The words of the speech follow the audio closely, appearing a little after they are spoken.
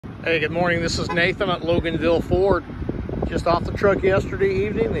Hey, good morning. This is Nathan at Loganville Ford. Just off the truck yesterday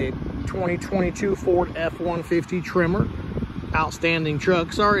evening, the 2022 Ford F-150 Tremor. Outstanding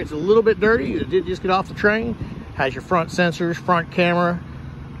truck. Sorry, it's a little bit dirty. It did just get off the train. Has your front sensors, front camera,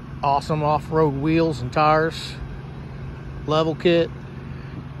 awesome off-road wheels and tires. Level kit,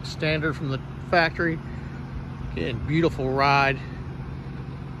 standard from the factory. Again, beautiful ride.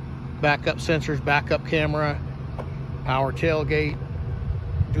 Backup sensors, backup camera, power tailgate,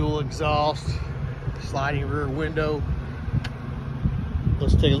 dual exhaust, sliding rear window.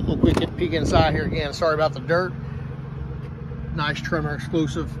 Let's take a little quick peek inside here again. Sorry about the dirt. Nice Tremor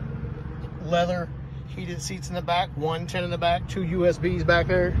exclusive leather, heated seats in the back, 110 in the back, 2 USBs back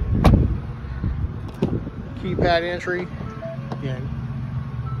there. Keypad entry. Again,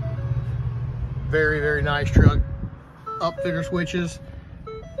 very nice truck. Upfitter switches,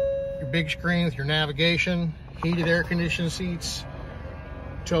 your big screen with your navigation, heated air conditioned seats,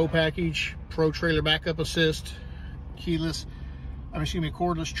 tow package, pro trailer backup assist, cordless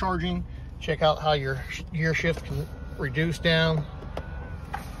charging. Check out how your gear shift can reduce down.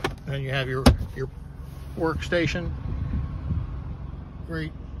 And you have your workstation.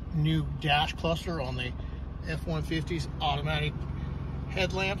 Great new dash cluster on the F-150s. Automatic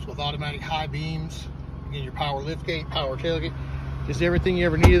headlamps with automatic high beams. Again, your power liftgate, power tailgate. Just everything you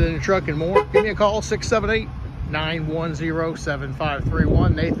ever needed in a truck and more. Give me a call,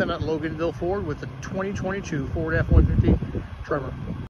 678-910-7531. Nathan at Loganville Ford with the 2022 Ford F-150 Tremor.